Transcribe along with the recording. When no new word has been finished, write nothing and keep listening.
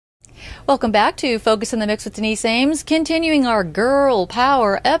Welcome back to Focus in the Mix with Denise Ames. Continuing our Girl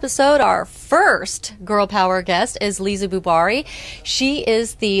Power episode, our first Girl Power guest is Liza Boubari. She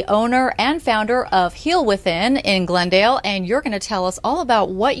is the owner and founder of Healwithin in Glendale, and you're going to tell us all about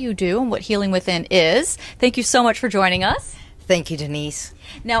what you do and what Healing Within is. Thank you so much for joining us. Thank you, Denise.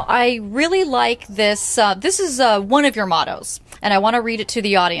 Now, I really like this. This is one of your mottos, and I want to read it to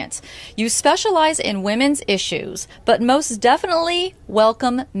the audience. You specialize in women's issues, but most definitely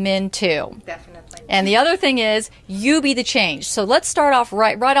welcome men too. Definitely. And the other thing is, you be the change. So let's start off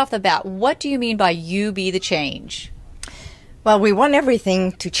right off the bat. What do you mean by you be the change? Well, we want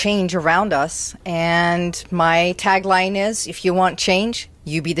everything to change around us, and my tagline is, if you want change,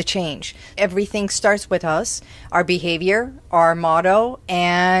 you be the change. Everything starts with us, our behavior, our motto,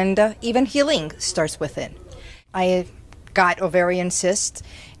 and even healing starts within. I got ovarian cyst,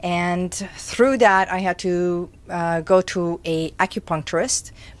 and through that I had to go to a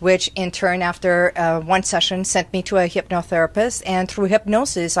acupuncturist, which in turn after one session sent me to a hypnotherapist, and through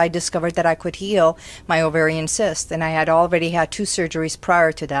hypnosis I discovered that I could heal my ovarian cyst, and I had already had 2 surgeries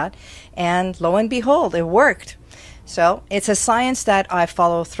prior to that, and lo and behold, it worked. So it's a science that I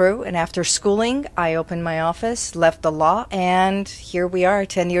follow through, and after schooling, I opened my office, left the law, and here we are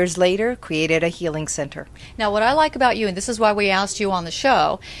 10 years later, created a healing center. Now, what I like about you, and this is why we asked you on the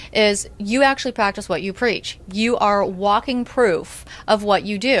show, is you actually practice what you preach. You are walking proof of what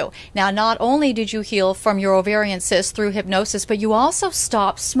you do. Now, not only did you heal from your ovarian cyst through hypnosis, but you also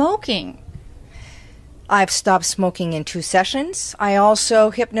stopped smoking. I've stopped smoking in 2 sessions. I also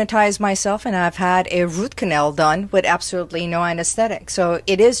hypnotized myself, and I've had a root canal done with absolutely no anesthetic. So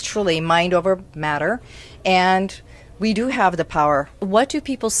it is truly mind over matter, and we do have the power. What do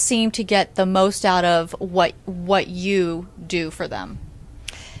people seem to get the most out of what you do for them?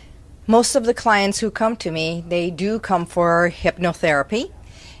 Most of the clients who come to me, they do come for hypnotherapy,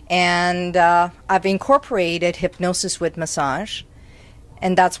 and I've incorporated hypnosis with massage.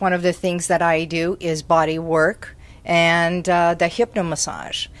 And that's one of the things that I do is body work and the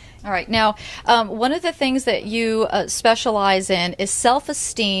hypnomassage. All right. Now, one of the things that you specialize in is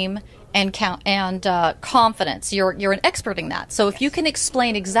self-esteem and confidence. You're an expert in that. So if you can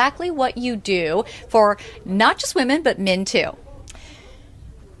explain exactly what you do for not just women, but men too.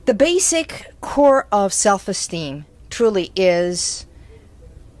 The basic core of self-esteem truly is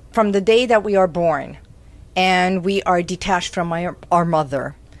from the day that we are born, and we are detached from our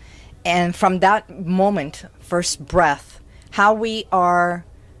mother. And from that moment, first breath, how we are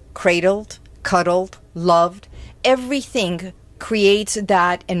cradled, cuddled, loved, everything creates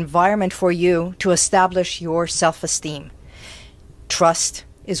that environment for you to establish your self-esteem. Trust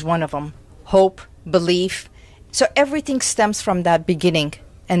is one of them. Hope, belief. So everything stems from that beginning,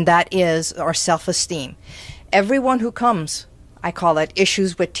 and that is our self-esteem. Everyone who comes, I call it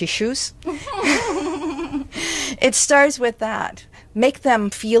issues with tissues. It starts with that. Make them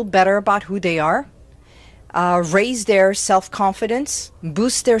feel better about who they are, raise their self-confidence,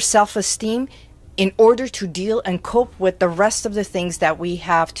 boost their self-esteem in order to deal and cope with the rest of the things that we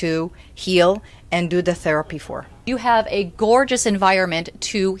have to heal and do the therapy for. You have a gorgeous environment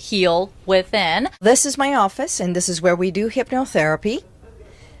to heal within. This is my office, and this is where we do hypnotherapy.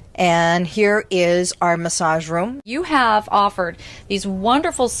 And here is our massage room. You have offered these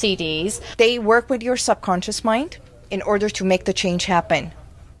wonderful CDs. They work with your subconscious mind in order to make the change happen.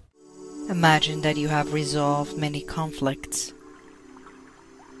 Imagine that you have resolved many conflicts.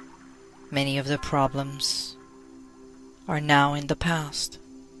 Many of the problems are now in the past.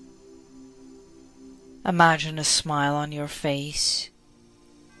 Imagine a smile on your face.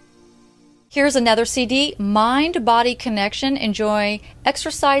 Here's another CD, Mind-Body Connection. Enjoy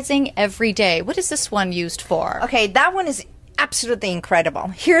exercising every day. What is this one used for? Okay, that one is absolutely incredible.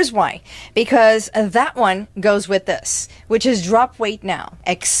 Here's why. Because that one goes with this, which is drop weight now.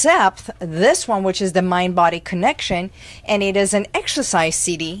 Except this one, which is the Mind-Body Connection, and it is an exercise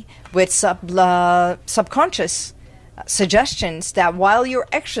CD with subconscious suggestions that while you're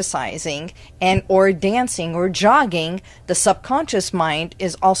exercising and or dancing or jogging, the subconscious mind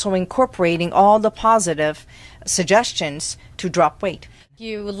is also incorporating all the positive suggestions to drop weight. If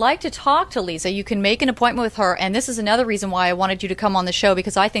you would like to talk to Liza, you can make an appointment with her, and this is another reason why I wanted you to come on the show,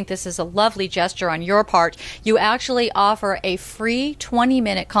 because I think this is a lovely gesture on your part. You actually offer a free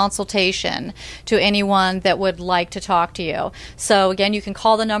 20-minute consultation to anyone that would like to talk to you. So again, you can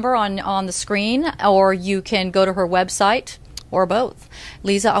call the number on the screen, or you can go to her website, or both.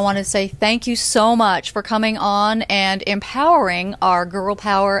 Liza, I want to say thank you so much for coming on and empowering our Girl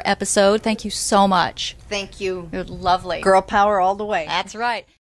Power episode. Thank you so much. Thank you. You're lovely. Girl power all the way. That's right.